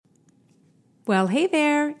Well, hey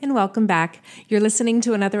there, and welcome back. You're listening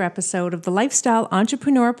to another episode of the Lifestyle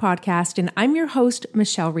Entrepreneur Podcast, and I'm your host,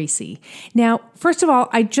 Michelle Reese. Now, first of all,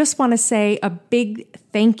 I just want to say a big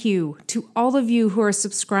thank you to all of you who are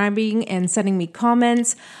subscribing and sending me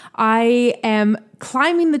comments. I am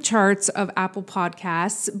climbing the charts of Apple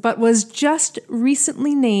Podcasts, but was just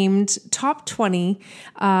recently named top 20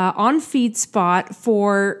 on FeedSpot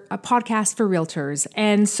for a podcast for realtors.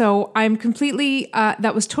 And so I'm completely,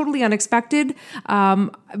 that was totally unexpected,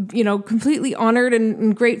 completely honored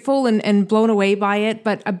and grateful and blown away by it.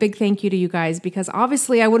 But a big thank you to you guys, because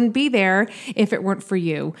obviously I wouldn't be there if it weren't for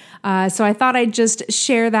you. So I thought I'd just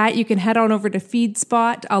share that. You can head on over to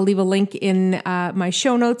FeedSpot. I'll leave a link in my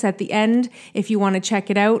show notes at the end if you want to check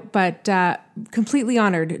it out, but completely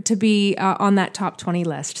honored to be on that top 20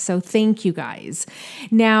 list. So thank you guys.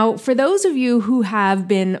 Now, for those of you who have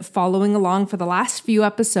been following along for the last few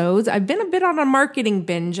episodes, I've been a bit on a marketing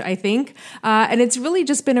binge, I think, and it's really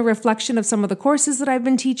just been a reflection of some of the courses that I've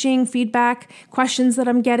been teaching, feedback, questions that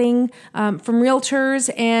I'm getting from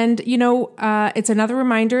realtors, and it's another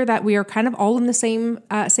reminder that we are kind of all in the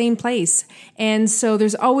same place, and so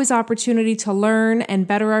there's always opportunity to learn and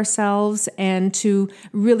better ourselves and to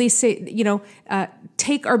really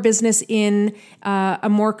take our business in a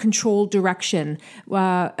more controlled direction,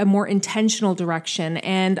 a more intentional direction.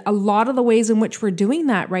 And a lot of the ways in which we're doing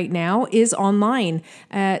that right now is online.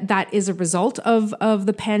 That is a result of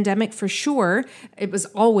the pandemic for sure. It was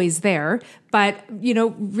always there. But,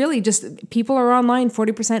 really just people are online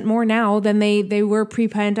 40% more now than they were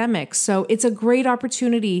pre-pandemic. So it's a great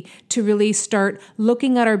opportunity to really start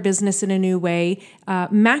looking at our business in a new way,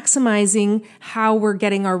 maximizing how we're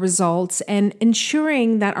getting our results and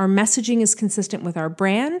ensuring that our messaging is consistent with our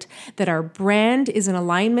brand, that our brand is in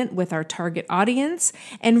alignment with our target audience.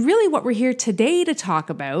 And really what we're here today to talk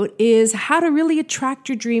about is how to really attract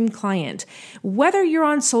your dream client. Whether you're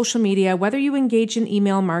on social media, whether you engage in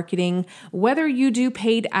email marketing, whether you do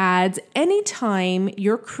paid ads, anytime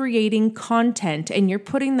you're creating content and you're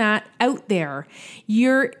putting that out there,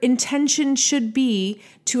 your intention should be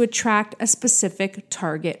to attract a specific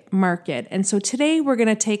target market. And so today we're going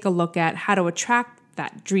to take a look at how to attract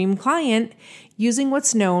that dream client using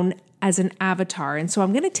what's known as an avatar. And so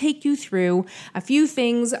I'm going to take you through a few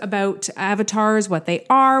things about avatars, what they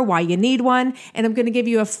are, why you need one, and I'm going to give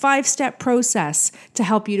you a 5-step process to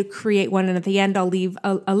help you to create one. And at the end, I'll leave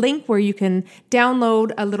a link where you can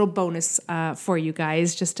download a little bonus for you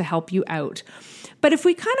guys just to help you out. But if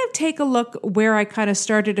we kind of take a look where I kind of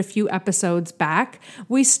started a few episodes back,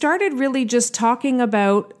 we started really just talking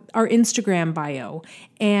about our Instagram bio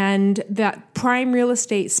and that prime real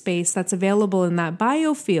estate space that's available in that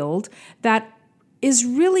bio field that is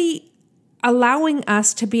really allowing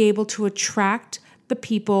us to be able to attract the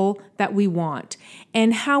people that we want.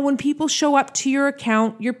 And how when people show up to your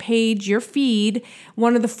account, your page, your feed,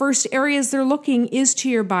 one of the first areas they're looking is to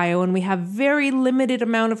your bio. And we have very limited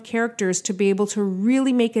amount of characters to be able to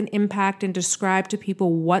really make an impact and describe to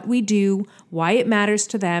people what we do, why it matters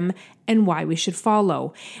to them, and why we should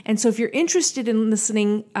follow. And so if you're interested in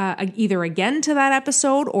listening either again to that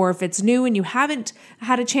episode, or if it's new and you haven't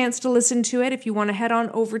had a chance to listen to it, if you want to head on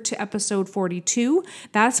over to episode 42,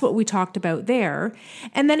 that's what we talked about there.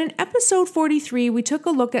 And then in episode 43, we took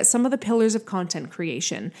a look at some of the pillars of content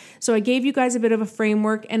creation. So I gave you guys a bit of a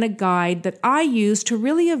framework and a guide that I use to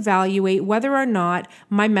really evaluate whether or not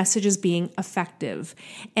my message is being effective.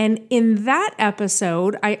 And in that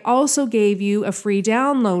episode, I also gave you a free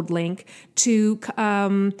download link to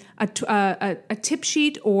a tip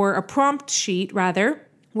sheet or a prompt sheet rather,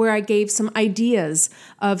 where I gave some ideas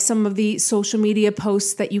of some of the social media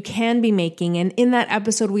posts that you can be making. And in that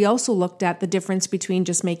episode, we also looked at the difference between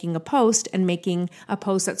just making a post and making a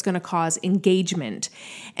post that's going to cause engagement.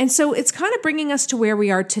 And so it's kind of bringing us to where we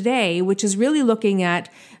are today, which is really looking at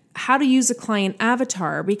how to use a client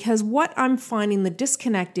avatar, because what I'm finding the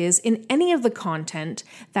disconnect is in any of the content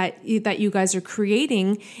that you guys are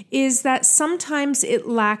creating is that sometimes it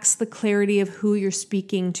lacks the clarity of who you're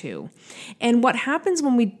speaking to. And what happens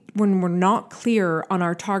when we're not clear on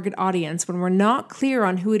our target audience, when we're not clear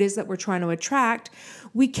on who it is that we're trying to attract,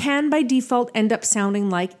 we can by default end up sounding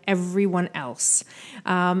like everyone else.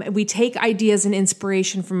 We take ideas and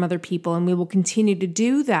inspiration from other people, and we will continue to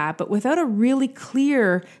do that. But without a really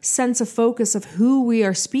clear sense of focus of who we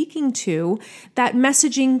are speaking to, that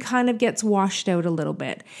messaging kind of gets washed out a little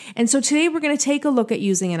bit. And so today we're going to take a look at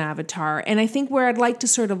using an avatar. And I think where I'd like to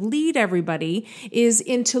sort of lead everybody is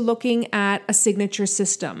into looking at a signature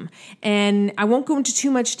system. And I won't go into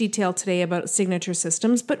too much detail today about signature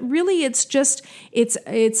systems, but really it's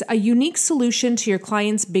it's a unique solution to your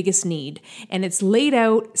client's biggest need. And it's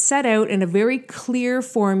set out in a very clear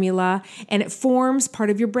formula, and it forms part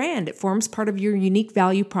of your brand. It forms part of your unique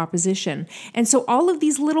value proposition. And so all of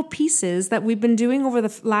these little pieces that we've been doing over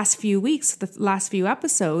the last few weeks, the last few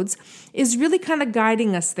episodes, is really kind of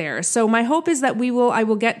guiding us there. So my hope is that I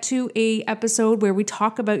will get to a episode where we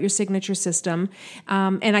talk about your signature system,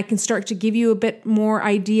 and I can start to give you a bit more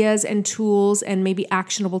ideas and tools and maybe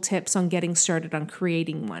actionable tips on getting started on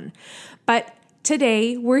creating one. But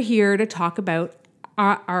today we're here to talk about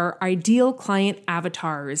our ideal client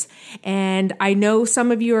avatars. And I know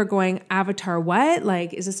some of you are going, avatar what?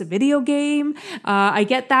 Like, is this a video game? I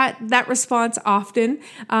get that response often.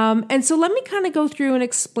 And so let me kind of go through and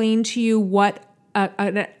explain to you what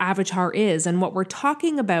an avatar is and what we're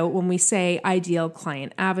talking about when we say ideal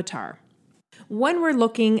client avatar. When we're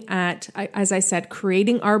looking at, as I said,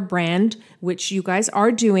 creating our brand, which you guys are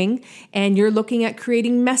doing, and you're looking at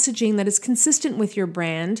creating messaging that is consistent with your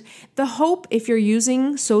brand, the hope, if you're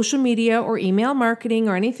using social media or email marketing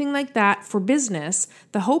or anything like that for business,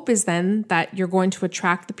 the hope is then that you're going to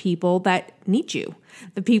attract the people that need you,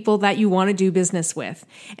 the people that you want to do business with.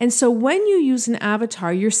 And so when you use an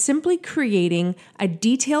avatar, you're simply creating a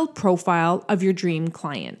detailed profile of your dream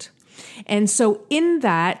client. And so in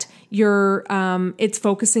that, it's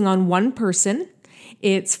focusing on one person.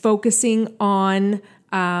 It's focusing on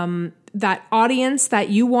that audience that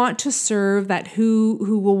you want to serve, that who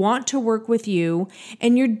will want to work with you.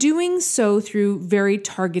 And you're doing so through very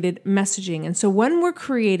targeted messaging. And so when we're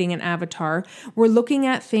creating an avatar, we're looking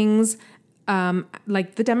at things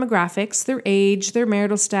like the demographics, their age, their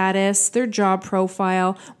marital status, their job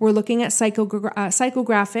profile. We're looking at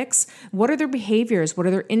psychographics. What are their behaviors? What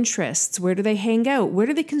are their interests? Where do they hang out? Where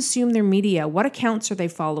do they consume their media? What accounts are they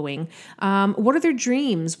following? What are their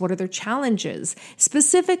dreams? What are their challenges?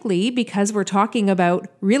 Specifically, because we're talking about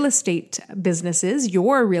real estate businesses,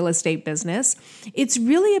 your real estate business, it's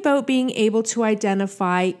really about being able to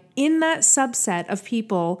identify in that subset of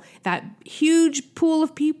people, that huge pool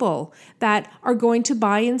of people that are going to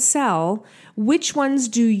buy and sell, which ones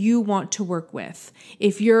do you want to work with?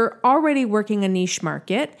 If you're already working a niche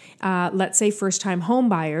market, let's say first-time home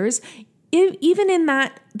buyers, even in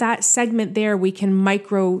that segment there, we can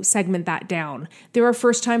micro segment that down. There are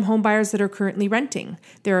first-time home buyers that are currently renting.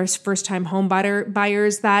 There are first-time home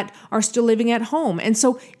buyers that are still living at home. And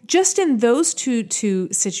so just in those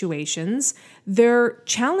two situations, their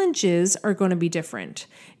challenges are going to be different.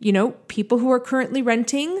 You know, people who are currently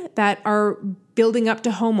renting that are building up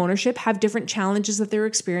to home ownership have different challenges that they're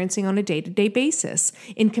experiencing on a day-to-day basis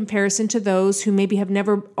in comparison to those who maybe have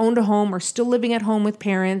never owned a home or still living at home with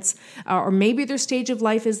parents, or maybe their stage of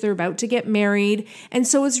life is they're about to get married. And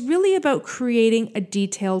so it's really about creating a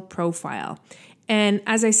detailed profile. And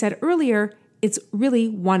as I said earlier, it's really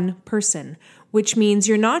one person, which means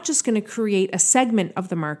you're not just going to create a segment of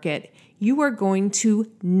the market. You are going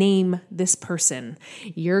to name this person.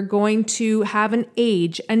 You're going to have an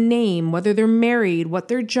age, a name, whether they're married, what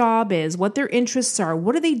their job is, what their interests are,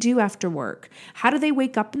 what do they do after work? How do they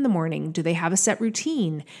wake up in the morning? Do they have a set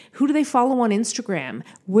routine? Who do they follow on Instagram?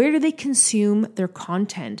 Where do they consume their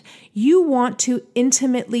content? You want to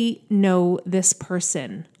intimately know this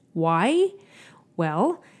person. Why?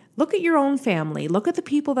 Well, look at your own family. Look at the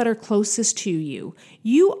people that are closest to you.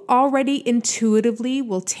 You already intuitively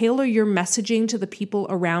will tailor your messaging to the people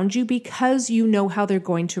around you because you know how they're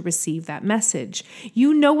going to receive that message.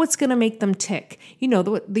 You know what's going to make them tick. You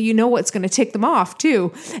know what's going to tick them off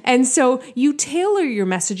too. And so you tailor your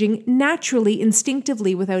messaging naturally,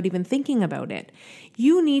 instinctively, without even thinking about it.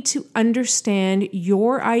 You need to understand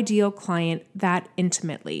your ideal client that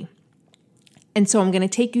intimately. And so I'm going to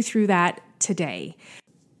take you through that today.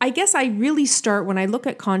 I guess I really start when I look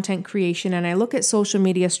at content creation and I look at social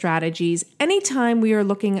media strategies. Anytime we are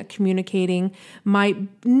looking at communicating, my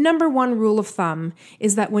number one rule of thumb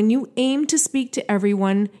is that when you aim to speak to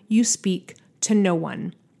everyone, you speak to no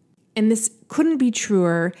one. And this couldn't be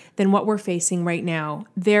truer than what we're facing right now.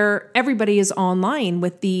 Everybody is online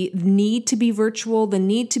with the need to be virtual, the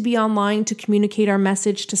need to be online to communicate our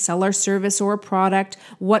message, to sell our service or a product,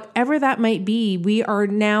 whatever that might be. We are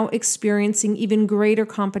now experiencing even greater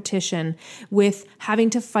competition with having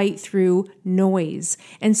to fight through noise.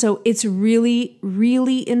 And so it's really,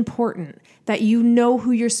 really important that you know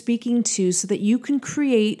who you're speaking to so that you can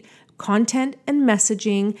create content and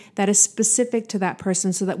messaging that is specific to that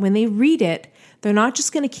person so that when they read it, they're not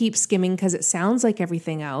just going to keep skimming because it sounds like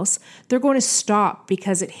everything else. They're going to stop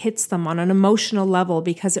because it hits them on an emotional level,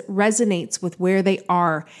 because it resonates with where they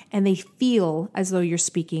are and they feel as though you're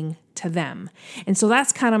speaking to them. And so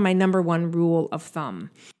that's kind of my number one rule of thumb.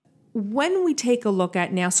 when we take a look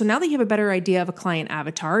at now, so now that you have a better idea of a client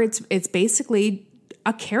avatar, it's basically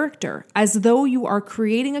a character, as though you are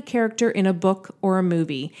creating a character in a book or a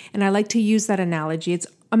movie. And I like to use that analogy. It's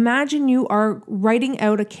imagine you are writing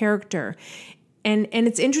out a character. And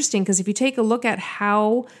it's interesting because if you take a look at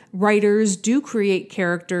how writers do create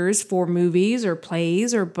characters for movies or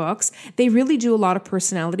plays or books, they really do a lot of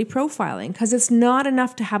personality profiling, because it's not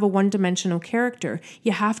enough to have a one-dimensional character.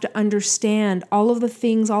 You have to understand all of the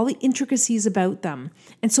things, all the intricacies about them.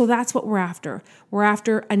 And so that's what we're after. We're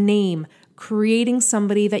after a name, creating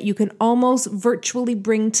somebody that you can almost virtually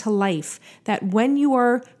bring to life, that when you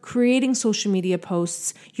are creating social media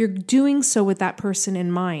posts, you're doing so with that person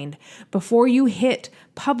in mind. Before you hit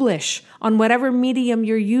publish on whatever medium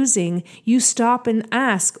you're using, you stop and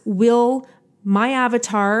ask, will my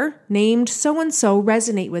avatar named so-and-so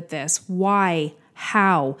resonate with this? Why?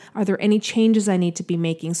 How? Are there any changes I need to be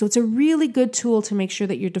making? So it's a really good tool to make sure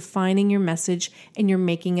that you're defining your message and you're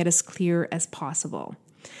making it as clear as possible.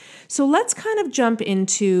 So let's kind of jump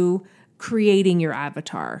into creating your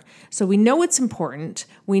avatar. So we know it's important.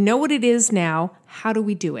 We know what it is now. How do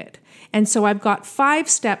we do it? And so I've got 5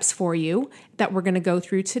 steps for you that we're going to go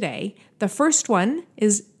through today. The first one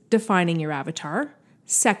is defining your avatar.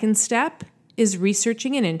 Second step is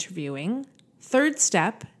researching and interviewing. Third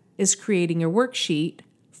step is creating your worksheet.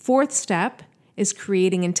 Fourth step is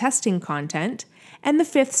creating and testing content. And the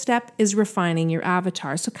 5th step is refining your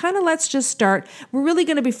avatar. So kind of let's just start. We're really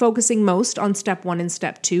going to be focusing most on step 1 and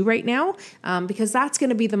step 2 right now, because that's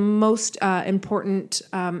going to be the most important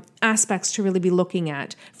aspects to really be looking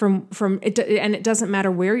at from it. And it doesn't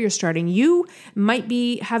matter where you're starting. You might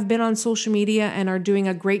have been on social media and are doing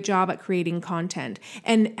a great job at creating content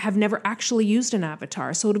and have never actually used an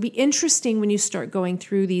avatar. So it'll be interesting when you start going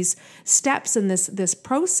through these steps in this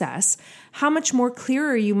process, how much more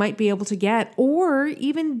clearer you might be able to get, or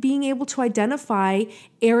even being able to identify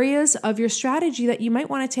areas of your strategy that you might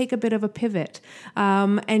want to take a bit of a pivot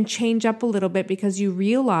and change up a little bit, because you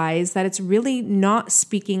realize that it's really not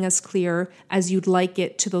speaking as clear as you'd like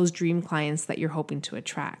it to those dream clients that you're hoping to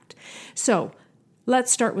attract. So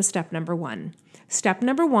let's start with step number 1. Step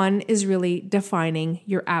number 1 is really defining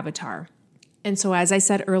your avatar. And so, as I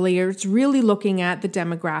said earlier, it's really looking at the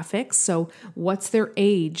demographics. So what's their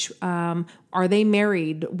age? Are they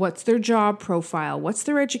married? What's their job profile? What's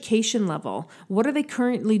their education level? What are they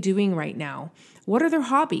currently doing right now? What are their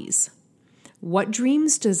hobbies? What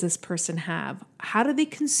dreams does this person have? How do they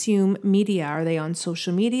consume media? Are they on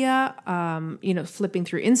social media, flipping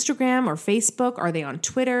through Instagram or Facebook? Are they on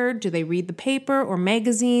Twitter? Do they read the paper or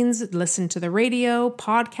magazines, listen to the radio,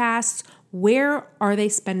 podcasts? Where are they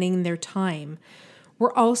spending their time?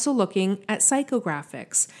 We're also looking at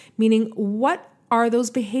psychographics, meaning what are those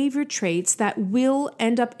behavior traits that will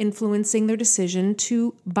end up influencing their decision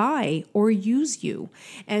to buy or use you?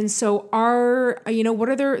 And so what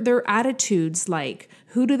are their attitudes like?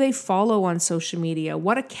 Who do they follow on social media?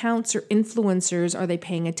 What accounts or influencers are they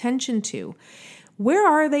paying attention to? Where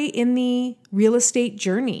are they in the real estate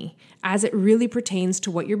journey as it really pertains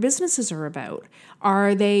to what your businesses are about?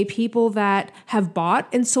 Are they people that have bought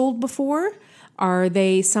and sold before? Are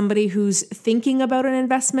they somebody who's thinking about an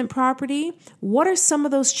investment property? What are some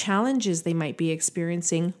of those challenges they might be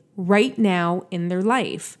experiencing right now in their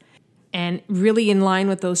life? And really in line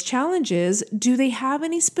with those challenges, do they have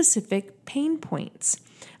any specific pain points?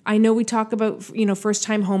 I know we talk about,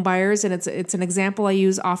 first-time home buyers, and it's an example I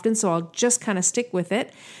use often, so I'll just kind of stick with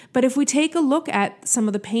it. But if we take a look at some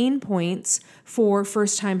of the pain points for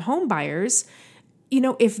first-time home buyers,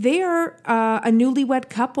 if they are a newlywed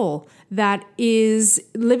couple that is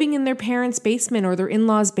living in their parents' basement or their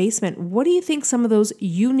in-laws' basement, what do you think some of those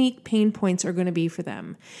unique pain points are going to be for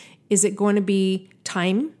them? Is it going to be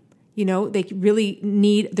time? They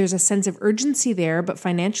really there's a sense of urgency there, but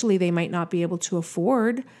financially they might not be able to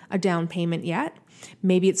afford a down payment yet.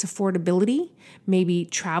 Maybe it's affordability. Maybe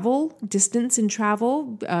distance in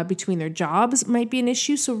travel between their jobs might be an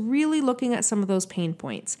issue. So really looking at some of those pain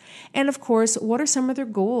points. And of course, what are some of their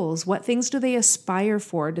goals? What things do they aspire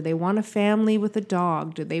for? Do they want a family with a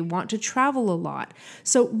dog? Do they want to travel a lot?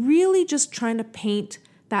 So really just trying to paint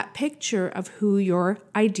that picture of who your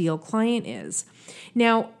ideal client is.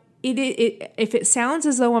 Now, if it sounds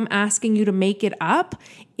as though I'm asking you to make it up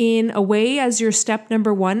in a way as your step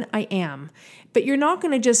number 1, I am. But you're not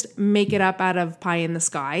going to just make it up out of pie in the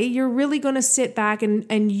sky. You're really going to sit back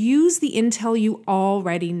and use the intel you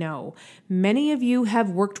already know. Many of you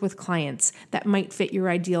have worked with clients that might fit your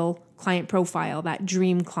ideal client profile, that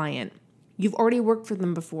dream client. You've already worked for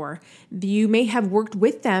them before. You may have worked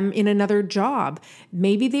with them in another job.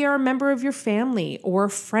 Maybe they are a member of your family or a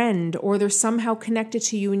friend, or they're somehow connected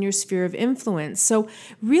to you in your sphere of influence. So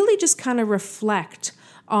really just kind of reflect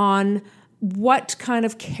on what kind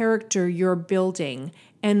of character you're building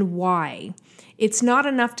and why. It's not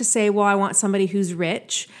enough to say, well, I want somebody who's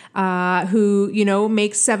rich, who,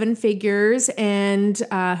 makes 7 figures and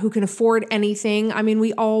who can afford anything. I mean,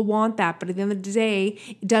 we all want that. But at the end of the day,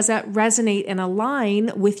 does that resonate and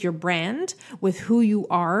align with your brand, with who you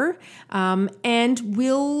are? And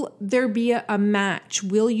will there be a match?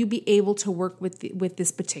 Will you be able to work with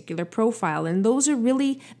this particular profile? And those are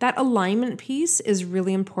really, that alignment piece is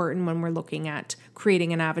really important when we're looking at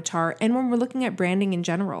creating an avatar and when we're looking at branding in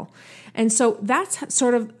general. And so that's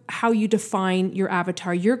sort of how you define your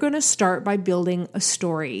avatar. You're going to start by building a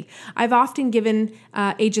story. I've often given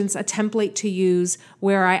agents a template to use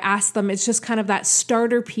where I ask them, it's just kind of that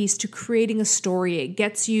starter piece to creating a story. It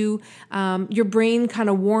gets you, your brain kind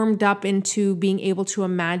of warmed up into being able to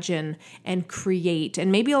imagine and create.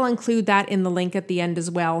 And maybe I'll include that in the link at the end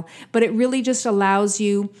as well. But it really just allows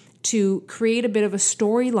you to create a bit of a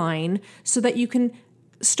storyline so that you can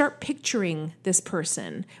start picturing this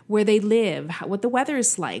person, where they live, what the weather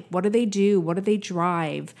is like, what do they do, what do they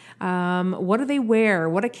drive, what do they wear,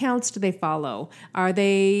 what accounts do they follow, are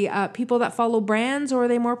they people that follow brands, or are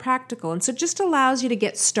they more practical? And so it just allows you to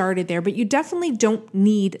get started there, but you definitely don't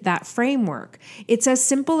need that framework. It's as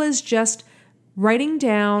simple as just writing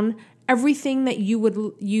down everything that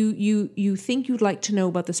you think you'd like to know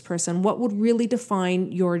about this person, what would really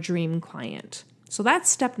define your dream client. So that's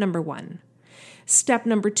step number 1. Step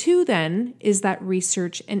number 2 then is that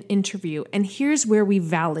research and interview. And here's where we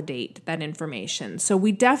validate that information. So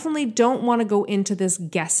we definitely don't want to go into this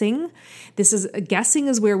guessing. Guessing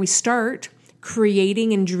is where we start.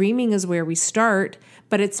 Creating and dreaming is where we start,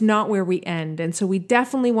 but it's not where we end. And so we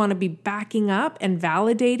definitely want to be backing up and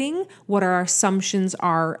validating what our assumptions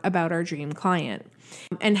are about our dream client.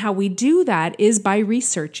 And how we do that is by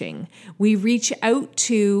researching. We reach out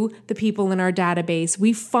to the people in our database.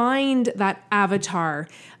 We find that avatar.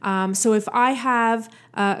 So if I have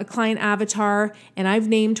a client avatar and I've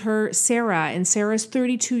named her Sarah, and Sarah's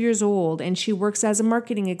 32 years old and she works as a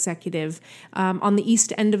marketing executive on the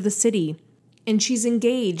east end of the city, and she's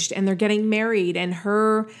engaged and they're getting married, and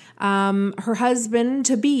her husband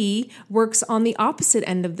to be works on the opposite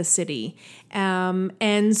end of the city.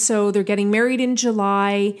 And so they're getting married in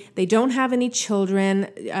July. They don't have any children.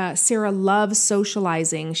 Sarah loves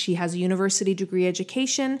socializing. She has a university degree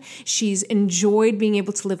education. She's enjoyed being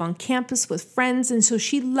able to live on campus with friends. And so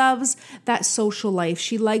she loves that social life.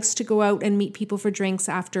 She likes to go out and meet people for drinks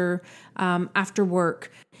after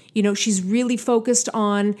work. She's really focused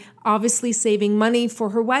on obviously saving money for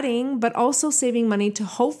her wedding, but also saving money to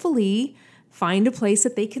hopefully find a place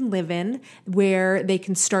that they can live in where they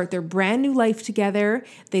can start their brand new life together.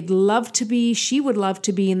 She would love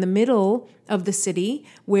to be in the middle of the city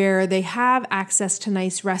where they have access to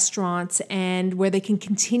nice restaurants and where they can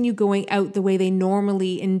continue going out the way they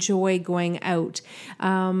normally enjoy going out.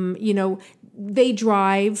 They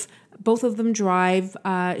drive. Both of them drive.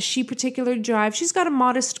 She particularly drives. She's got a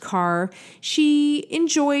modest car. She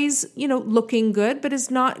enjoys, looking good, but is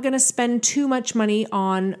not going to spend too much money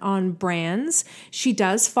on brands. She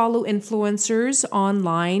does follow influencers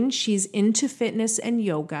online. She's into fitness and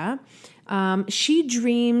yoga. She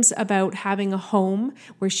dreams about having a home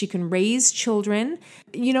where she can raise children,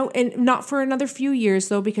 and not for another few years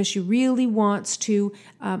though, because she really wants to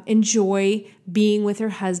enjoy being with her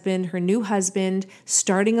husband, her new husband,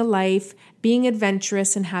 starting a life, being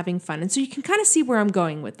adventurous and having fun. And so you can kind of see where I'm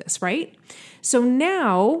going with this, right? So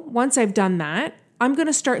now, once I've done that, I'm going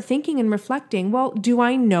to start thinking and reflecting, well, do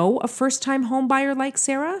I know a first-time home buyer like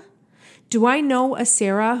Sarah? Do I know a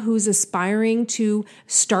Sarah who's aspiring to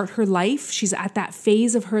start her life? She's at that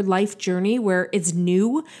phase of her life journey where it's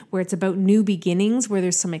new, where it's about new beginnings, where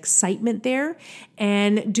there's some excitement there.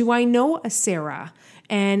 And do I know a Sarah?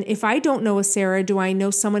 And if I don't know a Sarah, do I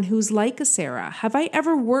know someone who's like a Sarah? Have I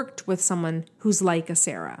ever worked with someone who's like a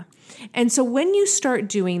Sarah? And so when you start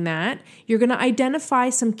doing that, you're going to identify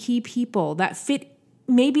some key people that fit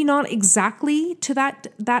maybe not exactly to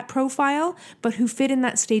that profile, but who fit in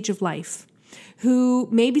that stage of life, who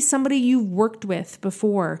maybe somebody you've worked with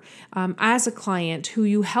before as a client who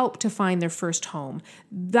you helped to find their first home.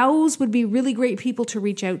 Those would be really great people to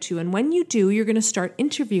reach out to. And when you do, you're going to start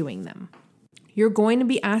interviewing them. You're going to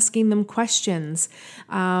be asking them questions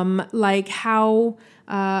like how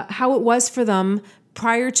it was for them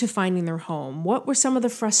prior to finding their home? What were some of the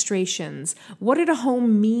frustrations? What did a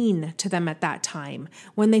home mean to them at that time?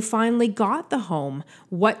 When they finally got the home,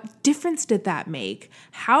 what difference did that make?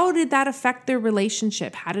 How did that affect their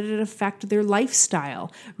relationship? How did it affect their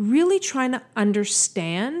lifestyle? Really trying to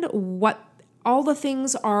understand what all the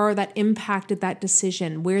things are that impacted that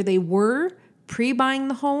decision, where they were pre-buying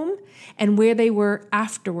the home and where they were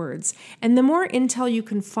afterwards. And the more intel you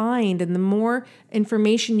can find and the more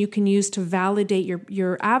information you can use to validate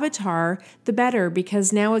your avatar, the better,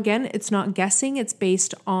 because now again, it's not guessing, it's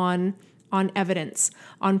based on evidence,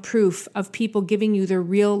 on proof of people giving you their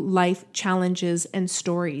real life challenges and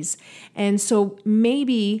stories. And so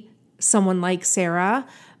maybe someone like Sarah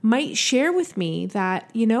might share with me that,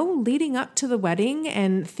 leading up to the wedding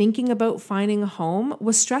and thinking about finding a home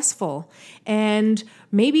was stressful. And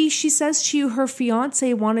maybe she says to you, her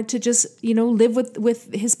fiance wanted to just, live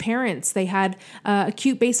with his parents. They had a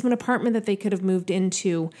cute basement apartment that they could have moved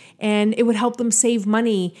into, and it would help them save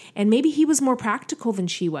money. And maybe he was more practical than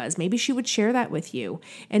she was. Maybe she would share that with you.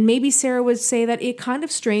 And maybe Sarah would say that it kind of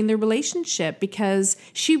strained their relationship because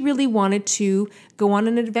she really wanted to go on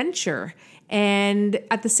an adventure. And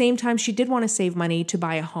at the same time, she did want to save money to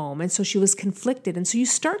buy a home. And so she was conflicted. And so you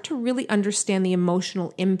start to really understand the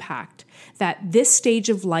emotional impact that this stage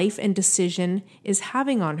of life and decision is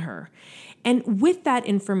having on her. And with that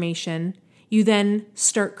information, you then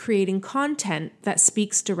start creating content that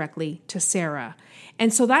speaks directly to Sarah.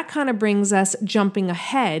 And so that kind of brings us jumping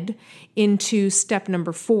ahead into step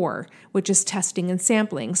number 4, which is testing and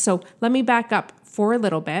sampling. So let me back up for a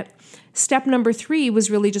little bit. Step number 3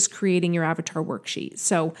 was really just creating your avatar worksheet.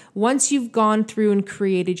 So once you've gone through and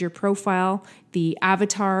created your profile, the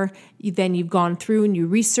avatar, then you've gone through and you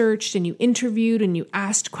researched and you interviewed and you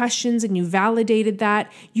asked questions and you validated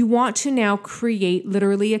that, you want to now create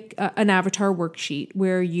literally an avatar worksheet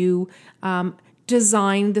where you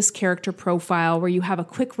design this character profile, where you have a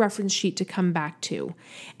quick reference sheet to come back to.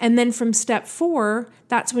 And then from step 4,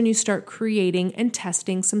 that's when you start creating and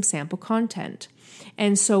testing some sample content.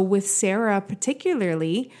 And so with Sarah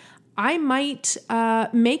particularly, I might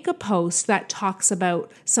make a post that talks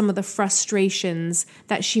about some of the frustrations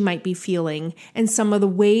that she might be feeling and some of the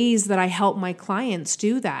ways that I help my clients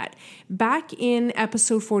do that. Back in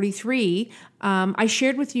episode 43, I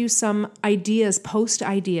shared with you some ideas, post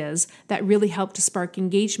ideas that really helped to spark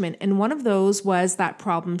engagement. And one of those was that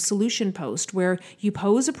problem solution post where you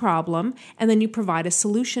pose a problem and then you provide a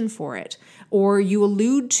solution for it, or you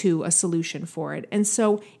allude to a solution for it. And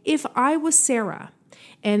so if I was Sarah,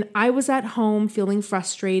 and I was at home feeling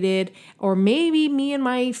frustrated, or maybe me and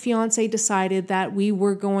my fiance decided that we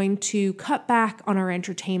were going to cut back on our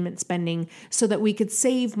entertainment spending so that we could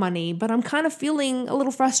save money, but I'm kind of feeling a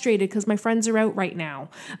little frustrated because my friends are out right now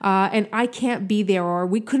and I can't be there, or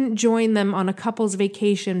we couldn't join them on a couple's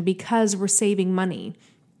vacation because we're saving money.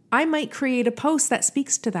 I might create a post that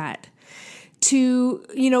speaks to that, to,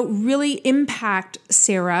 really impact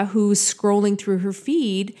Sarah, who's scrolling through her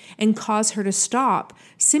feed, and cause her to stop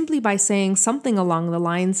simply by saying something along the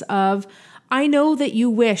lines of, I know that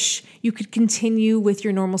you wish you could continue with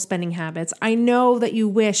your normal spending habits. I know that you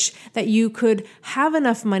wish that you could have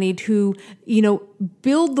enough money to,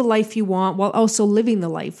 build the life you want while also living the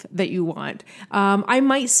life that you want. I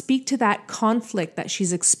might speak to that conflict that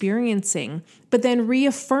she's experiencing, but then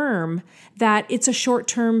reaffirm that it's a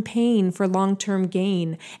short-term pain for long-term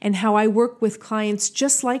gain, and how I work with clients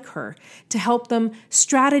just like her to help them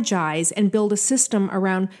strategize and build a system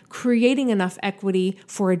around creating enough equity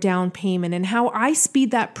for a down payment, and how I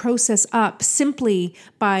speed that process up simply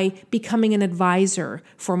by becoming an advisor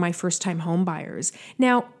for my first-time home buyers.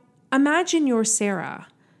 Now, imagine you're Sarah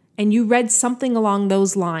and you read something along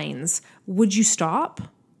those lines. Would you stop?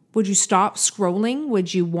 Would you stop scrolling?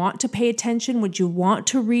 Would you want to pay attention? Would you want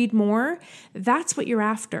to read more? That's what you're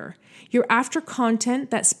after. You're after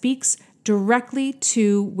content that speaks directly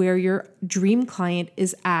to where your dream client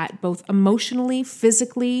is at, both emotionally,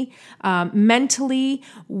 physically, mentally.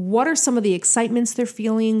 What are some of the excitements they're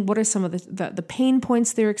feeling? What are some of the pain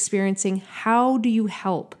points they're experiencing? How do you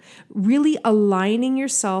help? Really aligning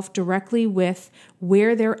yourself directly with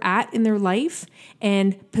where they're at in their life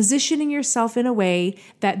and positioning yourself in a way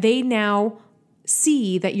that they now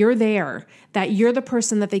see that you're there, that you're the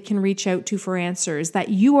person that they can reach out to for answers, that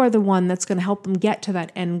you are the one that's going to help them get to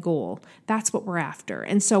that end goal. That's what we're after.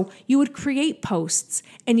 And so you would create posts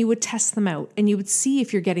and you would test them out and you would see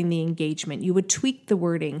if you're getting the engagement. You would tweak the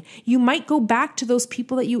wording. You might go back to those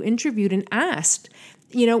people that you interviewed and asked,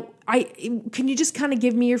 can you just kind of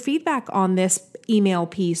give me your feedback on this email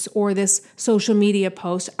piece or this social media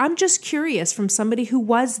post? I'm just curious, from somebody who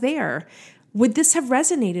was there. Would this have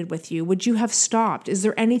resonated with you? Would you have stopped? Is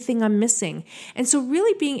there anything I'm missing? And so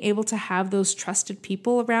really being able to have those trusted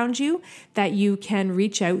people around you that you can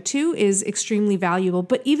reach out to is extremely valuable.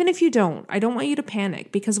 But even if you don't, I don't want you to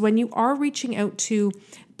panic, because when you are reaching out to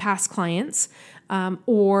past clients,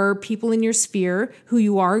 or people in your sphere who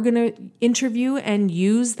you are going to interview and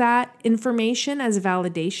use that information as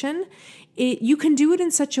validation, you can do it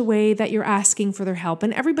in such a way that you're asking for their help,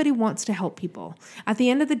 and everybody wants to help people. At the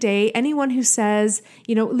end of the day, anyone who says,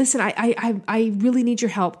 listen, I really need your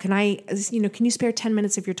help. Can you spare 10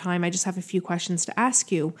 minutes of your time? I just have a few questions to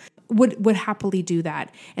ask you. Would happily do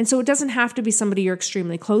that. And so it doesn't have to be somebody you're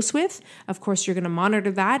extremely close with. Of course, you're going to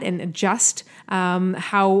monitor that and adjust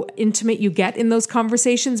how intimate you get in those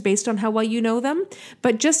conversations based on how well you know them.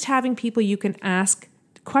 But just having people you can ask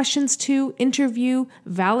questions to, interview,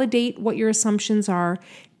 validate what your assumptions are,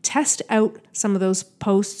 test out some of those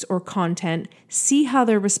posts or content, see how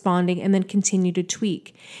they're responding, and then continue to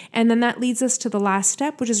tweak. And then that leads us to the last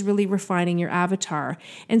step, which is really refining your avatar.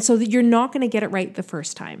 And so that you're not going to get it right the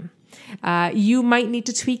first time. You might need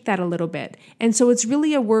to tweak that a little bit. And so it's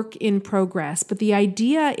really a work in progress. But the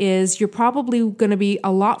idea is you're probably going to be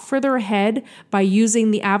a lot further ahead by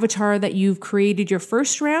using the avatar that you've created your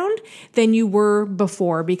first round than you were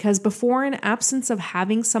before. Because before, in absence of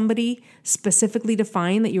having somebody specifically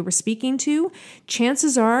defined that you were speaking to,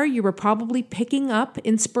 chances are you were probably picking up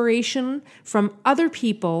inspiration from other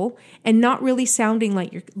people and not really sounding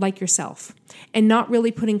like yourself, and not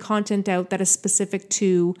really putting content out that is specific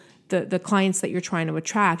to the clients that you're trying to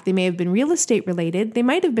attract. They may have been real estate related. They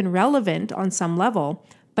might have been relevant on some level,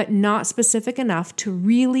 but not specific enough to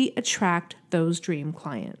really attract those dream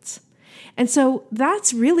clients. And so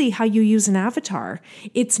that's really how you use an avatar.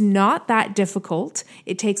 It's not that difficult.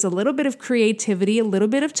 It takes a little bit of creativity, a little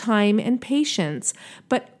bit of time and patience.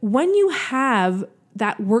 But when you have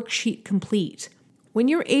that worksheet complete, when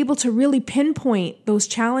you're able to really pinpoint those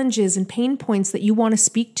challenges and pain points that you want to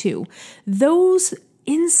speak to, those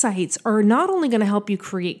insights are not only going to help you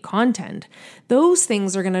create content, those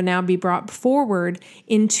things are going to now be brought forward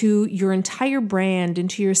into your entire brand,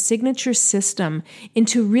 into your signature system,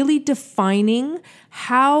 into really defining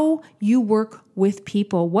how you work with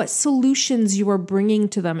people, what solutions you are bringing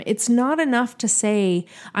to them. It's not enough to say,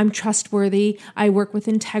 I'm trustworthy, I work with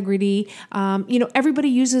integrity. Everybody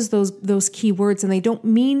uses those keywords and they don't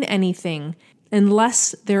mean anything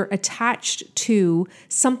unless they're attached to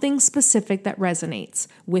something specific that resonates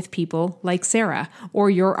with people like Sarah or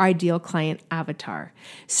your ideal client avatar.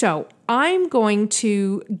 So I'm going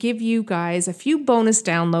to give you guys a few bonus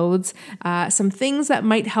downloads, some things that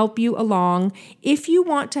might help you along. If you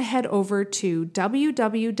want to head over to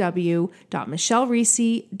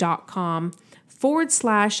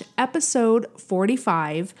www.michellereese.com/episode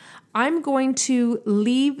 45, I'm going to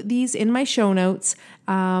leave these in my show notes.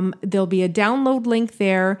 There'll be a download link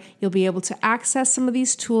there. You'll be able to access some of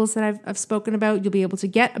these tools that I've spoken about. You'll be able to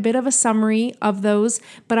get a bit of a summary of those.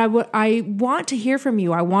 But I want to hear from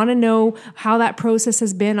you. I want to know how that process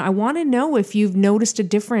has been. I want to know if you've noticed a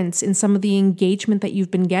difference in some of the engagement that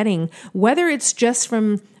you've been getting, whether it's just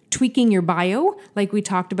from tweaking your bio, like we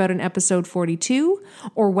talked about in episode 42,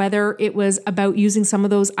 or whether it was about using some of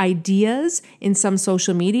those ideas in some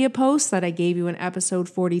social media posts that I gave you in episode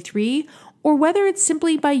 43, or whether it's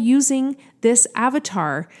simply by using this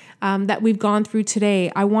avatar that we've gone through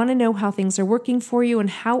today. I want to know how things are working for you and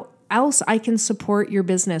how else I can support your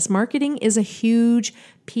business. Marketing is a huge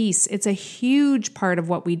piece. It's a huge part of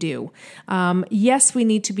what we do. Yes, we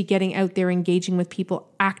need to be getting out there, engaging with people,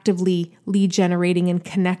 actively lead generating and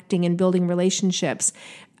connecting and building relationships.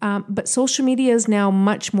 But social media is now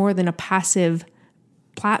much more than a passive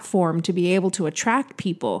platform to be able to attract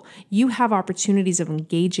people. You have opportunities of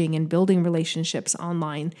engaging and building relationships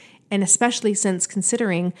online. And especially since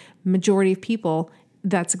considering majority of people,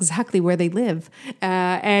 that's exactly where they live.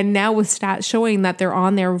 And now with stats showing that they're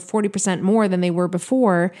on there 40% more than they were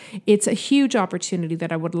before, it's a huge opportunity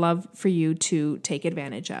that I would love for you to take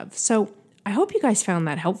advantage of. So I hope you guys found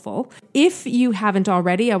that helpful. If you haven't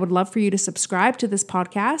already, I would love for you to subscribe to this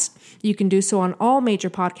podcast. You can do so on all major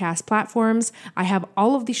podcast platforms. I have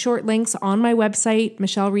all of the short links on my website,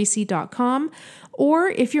 michellereese.com. Or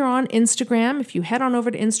if you're on Instagram, if you head on over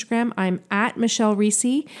to Instagram, I'm at Michelle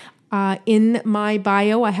Reese. In my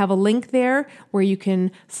bio, I have a link there where you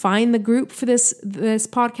can find the group for this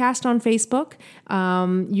podcast on Facebook.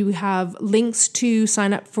 You have links to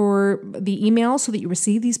sign up for the email so that you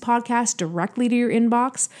receive these podcasts directly to your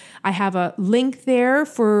inbox. I have a link there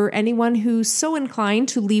for anyone who's so inclined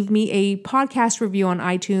to leave me a podcast review on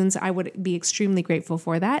iTunes. I would be extremely grateful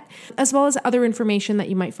for that, as well as other information that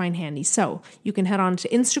you might find handy. So you can head on to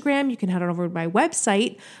Instagram, you can head on over to my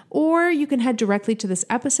website, or you can head directly to this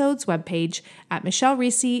episode's webpage at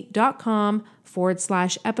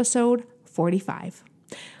michellereese.com/episode 45.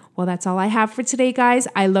 Well, that's all I have for today, guys.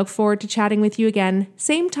 I look forward to chatting with you again,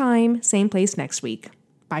 same time, same place next week.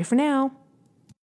 Bye for now.